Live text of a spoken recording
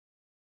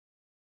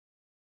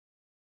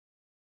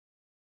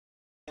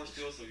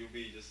still, so you'll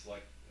be just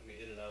like, I mean,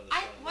 in and out of the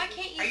sun. Why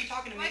can't you? Are you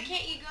talking to me? Why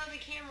can't you go to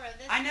the camera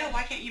this I know. way?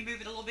 Why can't you move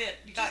it a little bit?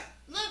 You got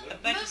Look, a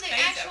bunch move of the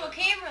space actual over.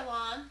 camera,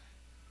 Lom.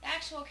 The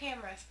actual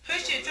camera.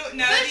 Push it. So,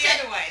 no, Push the it.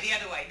 other way. The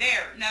other way.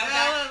 There. No,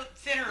 No. back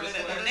center a little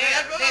bit.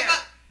 There.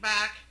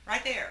 Back.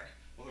 Right there.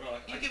 Well, hold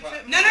on, You can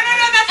fit. No.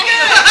 That's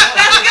good.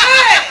 That's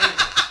good.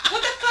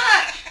 What the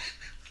fuck?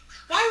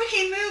 Why we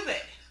can't move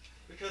it?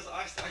 Because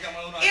I got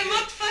my own idea. It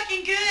looked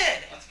fucking good.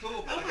 That's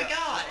cool. Oh my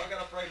God. I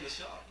got to frame the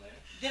shot, man.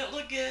 Did it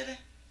look good?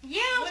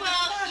 Yeah, What the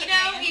well, fuck, you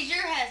know, man? he's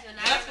your husband.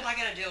 Well, that's what I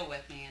gotta deal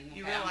with, man.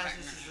 You Okay, I'm realize back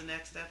this is now. the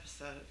next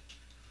episode.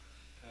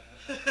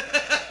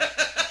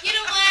 You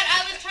know what?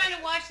 I was trying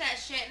to watch that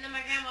shit, and then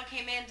my grandma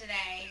came in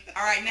today.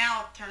 All right,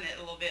 now turn it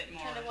a little bit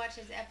more. Trying to watch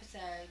his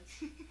episodes.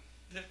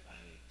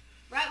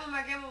 Right when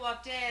my grandma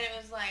walked in, it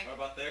was like, Right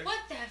about there?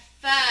 what the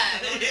fuck?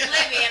 It was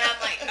Libby, and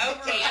I'm like, Oh,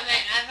 damn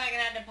it. I fucking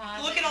had to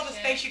pause. Look it at all and the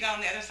shit. space you got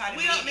on the other side of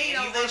We me. don't need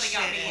and all you this really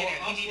got shit me in it.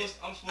 I'm You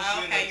supposed to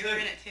oh, be in okay, there you're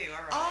too. in it too.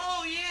 All right.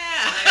 Oh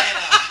yeah.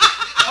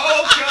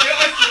 Oh,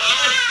 okay.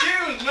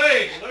 Excuse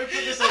me. Let me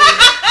put this over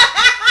here.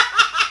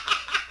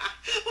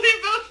 We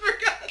both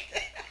forgot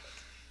that.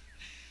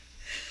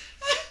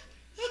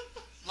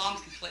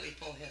 Lom's completely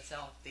full of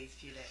himself these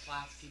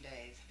last few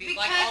days.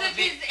 Because of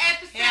his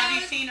episodes. Yeah,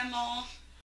 have you seen them all?